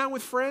you're hanging out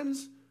with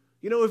friends,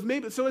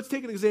 so let's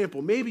take an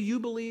example. Maybe you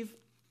believe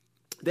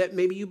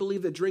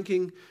that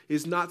drinking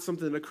is not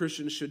something that a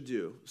Christian should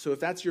do. So if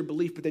that's your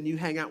belief, but then you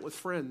hang out with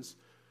friends,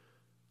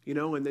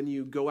 and then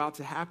you go out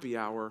to happy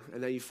hour,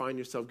 and then you find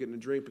yourself getting a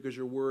drink because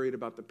you're worried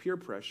about the peer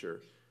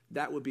pressure,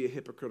 that would be a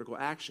hypocritical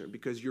action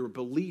because your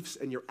beliefs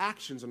and your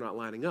actions are not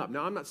lining up.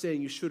 Now, I'm not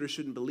saying you should or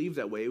shouldn't believe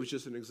that way. It was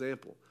just an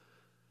example.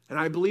 And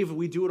I believe that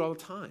we do it all the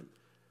time.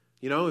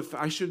 If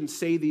I shouldn't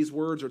say these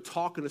words or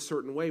talk in a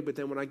certain way, but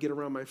then when I get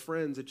around my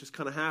friends, it just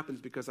kind of happens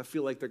because I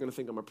feel like they're going to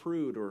think I'm a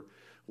prude or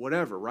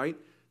whatever, right?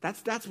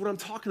 That's what I'm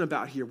talking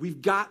about here.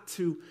 We've got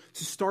to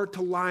start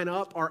to line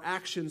up our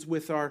actions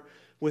with our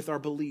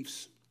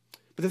beliefs.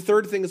 But the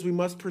third thing is we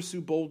must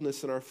pursue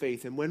boldness in our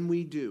faith. And when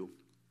we do,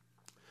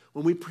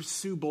 when we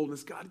pursue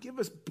boldness, God, give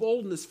us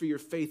boldness for your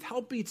faith.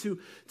 Help me to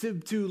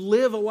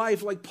live a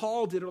life like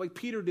Paul did or like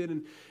Peter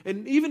did.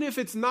 And even if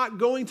it's not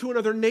going to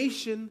another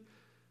nation,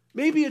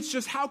 maybe it's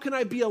just how can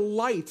I be a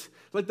light?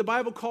 Like the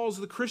Bible calls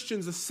the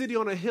Christians a city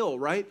on a hill,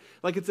 right?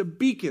 Like it's a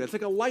beacon. It's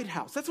like a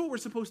lighthouse. That's what we're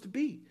supposed to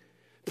be.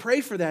 Pray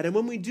for that. And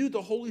when we do,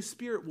 the Holy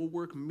Spirit will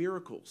work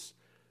miracles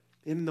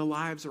in the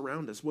lives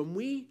around us. When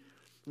we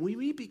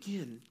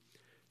begin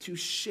to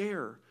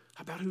share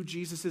about who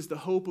Jesus is, the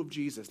hope of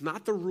Jesus,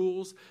 not the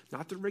rules,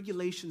 not the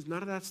regulations,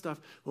 none of that stuff.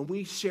 When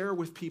we share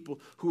with people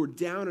who are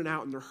down and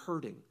out and they're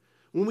hurting,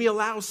 When we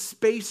allow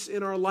space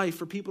in our life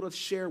for people to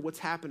share what's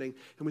happening,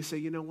 and we say,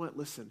 you know what,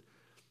 listen,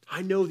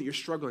 I know that you're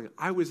struggling.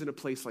 I was in a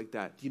place like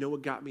that. Do you know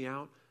what got me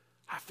out?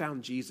 I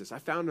found Jesus. I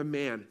found a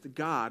man, the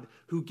God,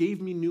 who gave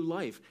me new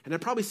life. And that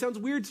probably sounds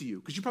weird to you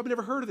because you probably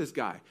never heard of this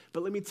guy.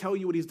 But let me tell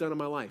you what he's done in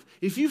my life.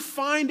 If you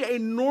find a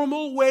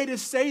normal way to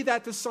say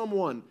that to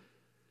someone,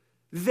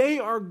 they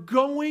are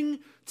going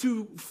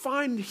to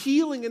find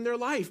healing in their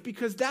life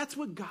because that's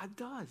what God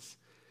does.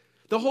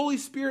 The Holy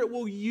Spirit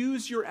will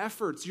use your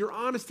efforts, your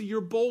honesty, your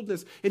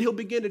boldness, and he'll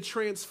begin to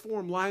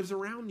transform lives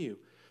around you.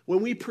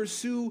 When we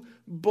pursue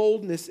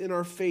boldness in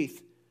our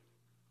faith,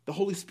 the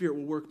Holy Spirit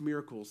will work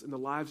miracles in the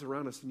lives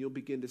around us, and you'll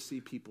begin to see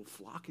people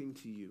flocking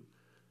to you.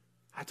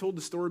 I told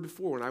the story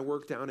before when I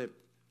worked down at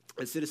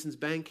Citizens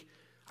Bank.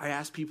 I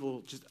asked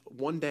people just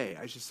one day,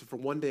 for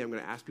one day, I'm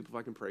going to ask people if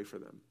I can pray for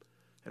them.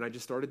 And I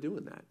just started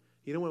doing that.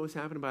 You know what was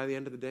happening by the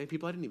end of the day?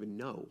 People I didn't even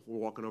know were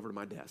walking over to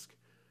my desk.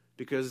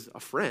 Because a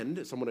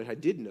friend, someone that I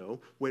did know,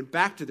 went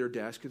back to their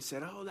desk and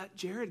said, oh, that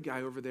Jared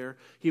guy over there,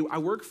 I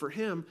work for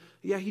him.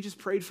 Yeah, he just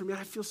prayed for me.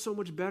 I feel so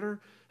much better.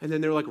 And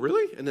then they're like,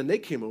 really? And then they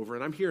came over,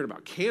 and I'm hearing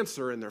about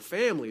cancer and their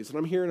families, and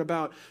I'm hearing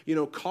about,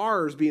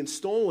 cars being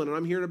stolen, and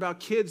I'm hearing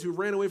about kids who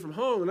ran away from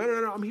home, and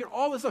I'm hearing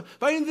all this stuff.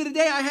 By the end of the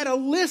day, I had a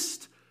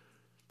list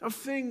of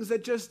things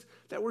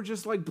that were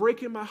just like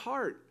breaking my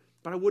heart.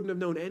 But I wouldn't have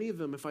known any of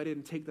them if I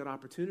didn't take that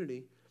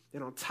opportunity.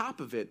 And on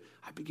top of it,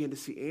 I began to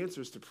see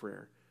answers to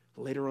prayer.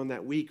 Later on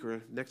that week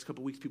or next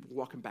couple of weeks, people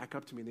walking back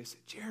up to me and they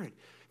said, Jared,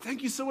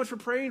 thank you so much for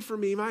praying for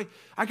me.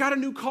 I got a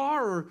new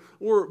car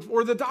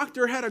or the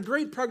doctor had a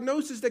great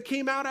prognosis that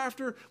came out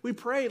after we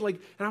prayed. And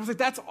I was like,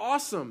 that's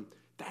awesome.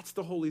 That's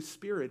the Holy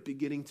Spirit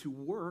beginning to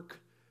work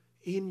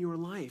in your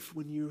life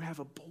when you have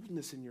a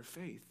boldness in your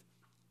faith.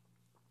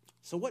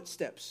 So what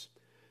steps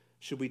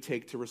should we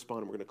take to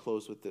respond? We're going to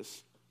close with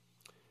this.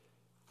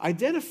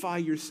 Identify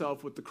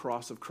yourself with the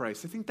cross of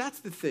Christ. I think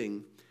that's the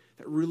thing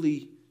that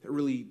really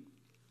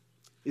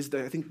is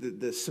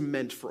the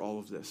cement for all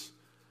of this.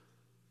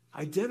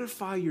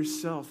 Identify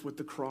yourself with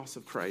the cross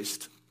of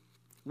Christ.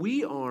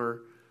 We are,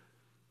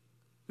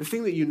 the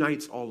thing that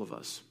unites all of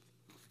us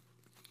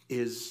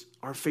is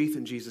our faith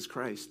in Jesus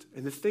Christ.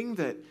 And the thing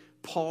that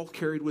Paul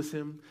carried with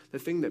him, the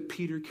thing that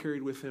Peter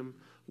carried with him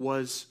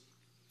was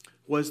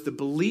the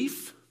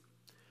belief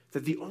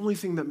that the only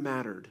thing that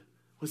mattered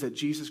was that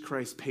Jesus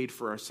Christ paid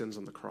for our sins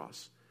on the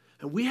cross.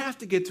 And we have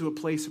to get to a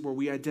place where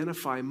we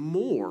identify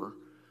more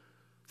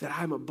that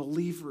I'm a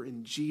believer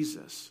in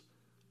Jesus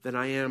than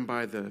I am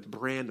by the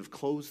brand of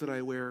clothes that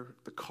I wear,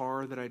 the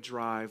car that I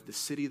drive, the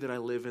city that I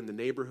live in, the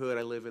neighborhood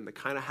I live in, the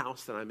kind of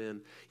house that I'm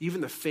in,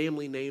 even the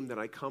family name that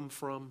I come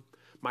from,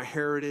 my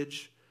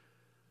heritage,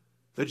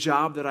 the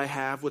job that I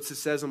have, what it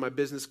says on my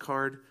business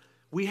card.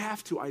 We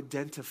have to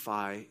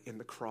identify in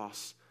the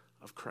cross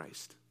of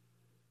Christ.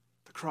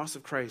 The cross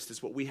of Christ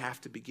is what we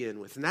have to begin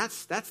with. And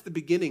that's the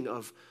beginning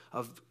of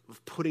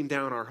putting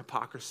down our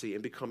hypocrisy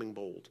and becoming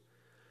bold.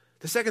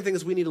 The second thing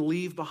is we need to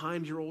leave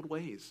behind your old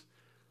ways.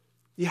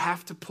 You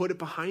have to put it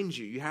behind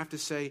you. You have to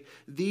say,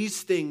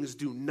 these things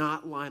do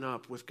not line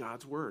up with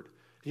God's word.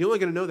 And you're only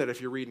going to know that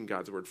if you're reading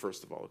God's word,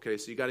 first of all. Okay,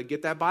 so you got to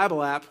get that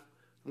Bible app.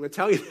 I'm going to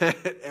tell you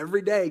that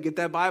every day. Get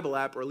that Bible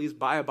app or at least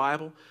buy a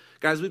Bible.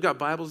 Guys, we've got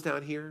Bibles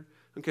down here.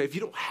 Okay, if you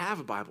don't have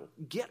a Bible,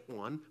 get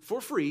one for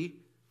free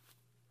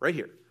right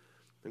here.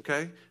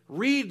 Okay?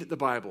 Read the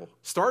Bible.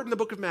 Start in the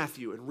book of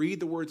Matthew and read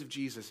the words of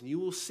Jesus. And you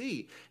will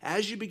see,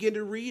 as you begin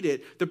to read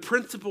it, the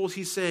principles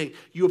he's saying,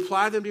 you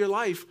apply them to your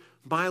life.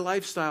 My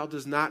lifestyle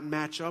does not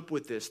match up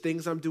with this.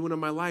 Things I'm doing in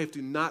my life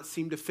do not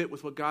seem to fit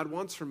with what God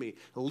wants for me.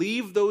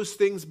 Leave those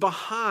things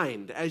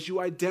behind as you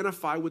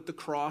identify with the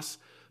cross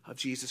of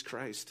Jesus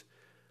Christ.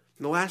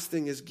 And the last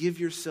thing is give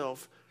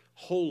yourself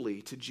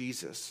wholly to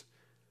Jesus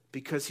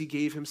because he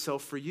gave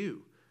himself for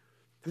you.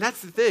 And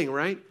that's the thing,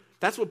 right?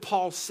 That's what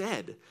Paul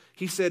said.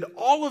 He said,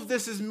 all of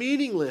this is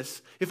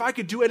meaningless if I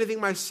could do anything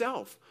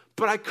myself.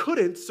 But I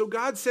couldn't, so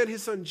God sent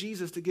his son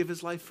Jesus to give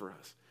his life for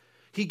us.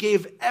 He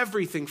gave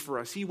everything for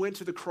us. He went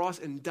to the cross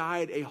and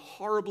died a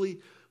horribly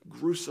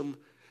gruesome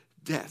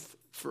death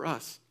for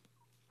us.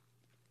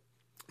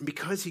 And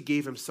because he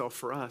gave himself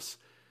for us,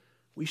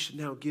 we should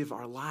now give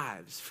our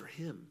lives for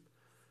him.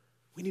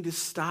 We need to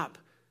stop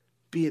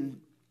being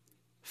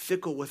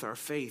fickle with our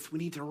faith. We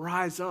need to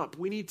rise up.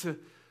 We need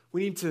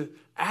to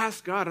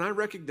ask God, and I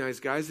recognize,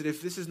 guys, that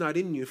if this is not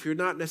in you, if you're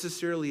not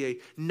necessarily a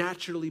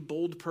naturally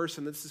bold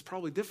person, this is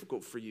probably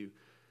difficult for you.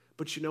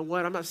 But you know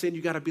what? I'm not saying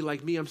you got to be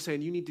like me. I'm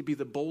saying you need to be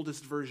the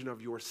boldest version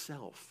of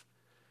yourself.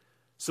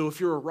 So if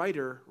you're a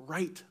writer,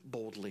 write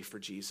boldly for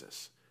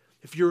Jesus.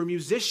 If you're a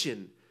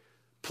musician,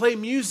 play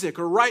music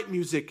or write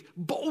music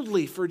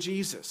boldly for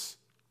Jesus.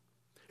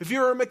 If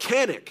you're a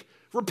mechanic,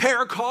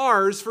 repair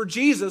cars for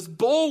Jesus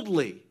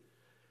boldly.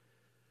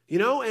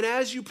 And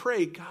as you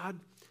pray, God,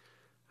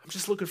 I'm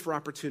just looking for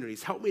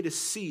opportunities. Help me to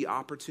see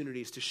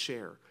opportunities to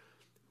share.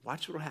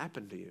 Watch what will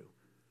happen to you.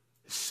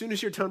 As soon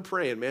as you're done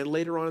praying, man,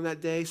 later on in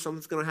that day,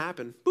 something's going to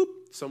happen. Boop,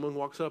 someone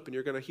walks up and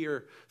you're going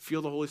to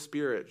feel the Holy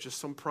Spirit, just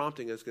some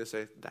prompting that's going to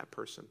say, that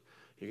person.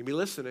 You're going to be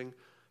listening.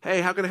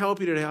 Hey, how can I help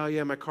you today? Oh,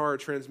 yeah, my car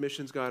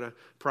transmission's got a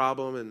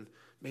problem. And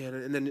man,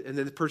 and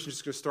then the person's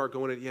just going to start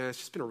going, yeah, it's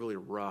just been a really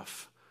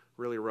rough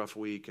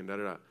week. And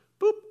da-da-da.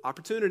 Boop,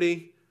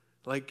 opportunity.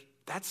 Like,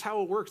 that's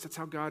how it works. That's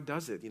how God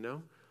does it,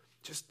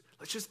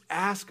 Let's just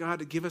ask God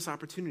to give us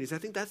opportunities. I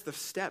think that's the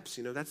steps,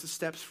 that's the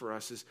steps for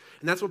us.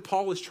 And that's what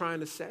Paul is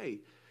trying to say.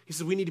 He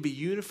says we need to be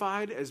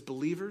unified as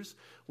believers.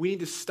 We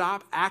need to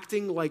stop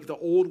acting like the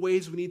old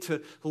ways. We need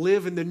to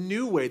live in the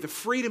new way, the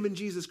freedom in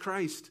Jesus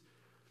Christ.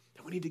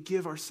 And we need to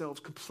give ourselves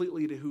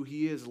completely to who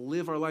he is,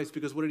 live our lives.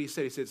 Because what did he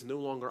say? He said, it's no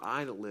longer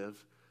I that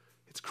live,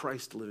 it's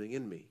Christ living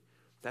in me.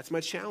 That's my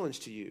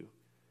challenge to you.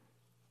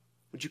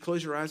 Would you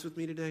close your eyes with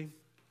me today?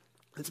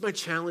 That's my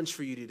challenge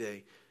for you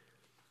today.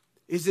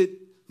 Is it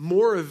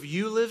more of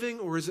you living,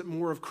 or is it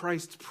more of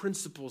Christ's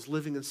principles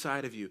living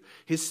inside of you,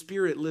 his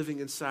Spirit living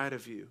inside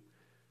of you?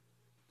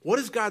 What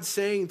is God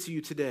saying to you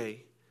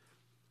today?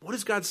 What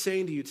is God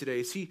saying to you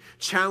today? Is he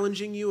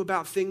challenging you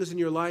about things in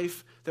your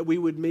life that we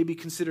would maybe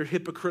consider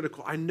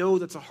hypocritical? I know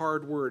that's a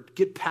hard word.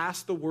 Get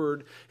past the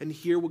word and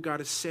hear what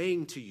God is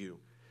saying to you.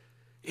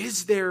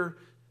 Is there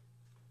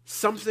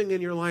something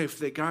in your life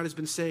that God has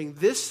been saying,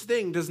 this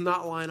thing does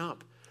not line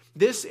up?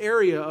 This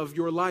area of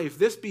your life,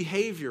 this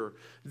behavior,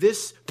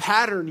 this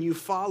pattern you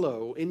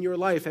follow in your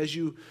life as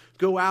you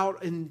go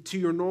out into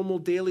your normal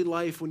daily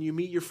life when you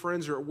meet your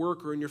friends or at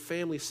work or in your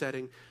family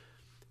setting,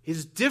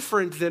 is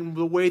different than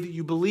the way that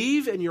you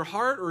believe in your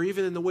heart or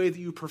even in the way that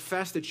you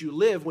profess that you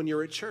live when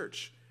you're at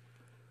church.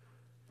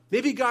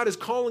 Maybe God is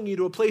calling you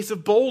to a place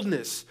of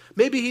boldness.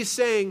 Maybe he's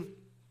saying,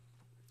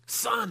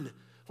 son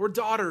or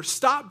daughter,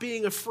 stop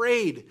being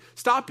afraid.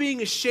 Stop being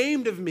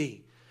ashamed of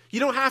me. You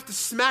don't have to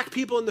smack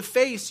people in the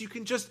face. You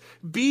can just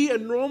be a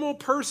normal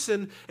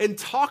person and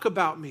talk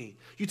about me.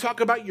 You talk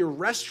about your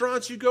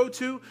restaurants you go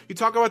to. You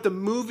talk about the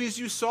movies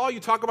you saw. You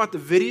talk about the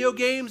video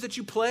games that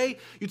you play.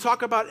 You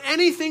talk about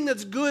anything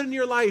that's good in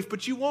your life,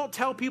 but you won't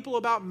tell people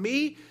about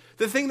me,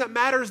 the thing that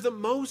matters the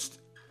most.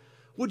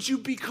 Would you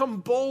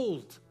become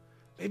bold?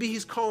 Maybe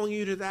he's calling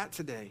you to that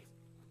today.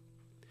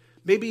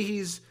 Maybe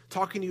he's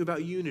talking to you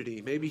about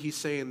unity. Maybe he's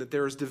saying that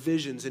there's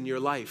divisions in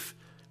your life.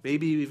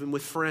 Maybe even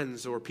with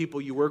friends or people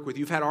you work with.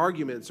 You've had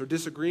arguments or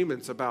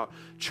disagreements about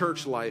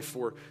church life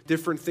or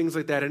different things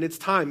like that. And it's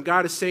time.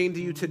 God is saying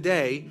to you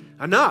today,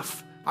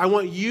 enough. I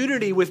want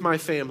unity with my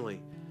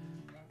family.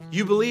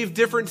 You believe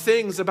different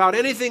things about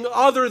anything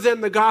other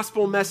than the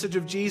gospel message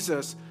of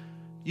Jesus.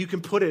 You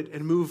can put it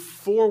and move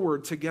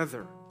forward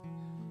together.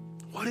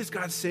 What is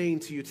God saying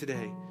to you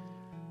today?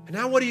 And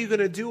now what are you going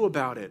to do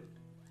about it?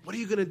 What are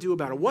you going to do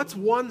about it? What's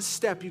one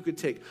step you could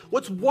take?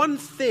 What's one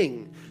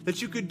thing that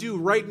you could do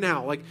right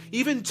now? Like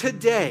even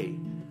today,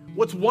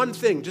 what's one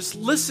thing? Just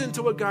listen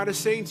to what God is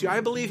saying to you. I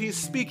believe he's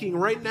speaking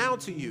right now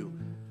to you.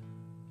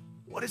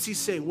 What is he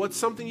saying? What's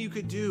something you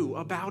could do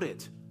about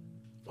it?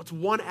 What's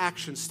one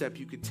action step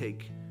you could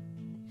take?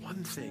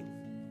 One thing.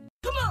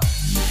 Come on!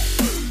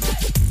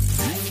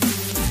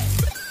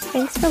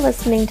 Thanks for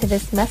listening to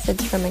this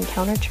message from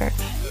Encounter Church.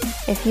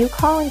 If you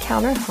call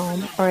Encounter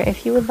home, or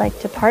if you would like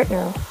to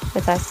partner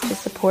with us to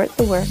support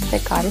the work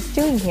that God is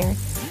doing here,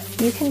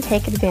 you can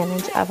take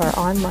advantage of our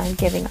online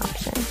giving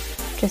option.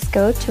 Just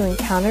go to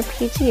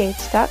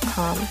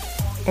encounterpgh.com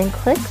and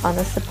click on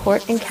the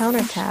Support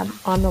Encounter tab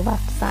on the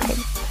left side.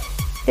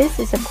 This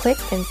is a quick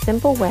and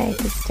simple way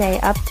to stay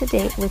up to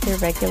date with your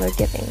regular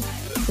giving.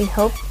 We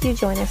hope you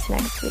join us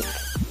next week.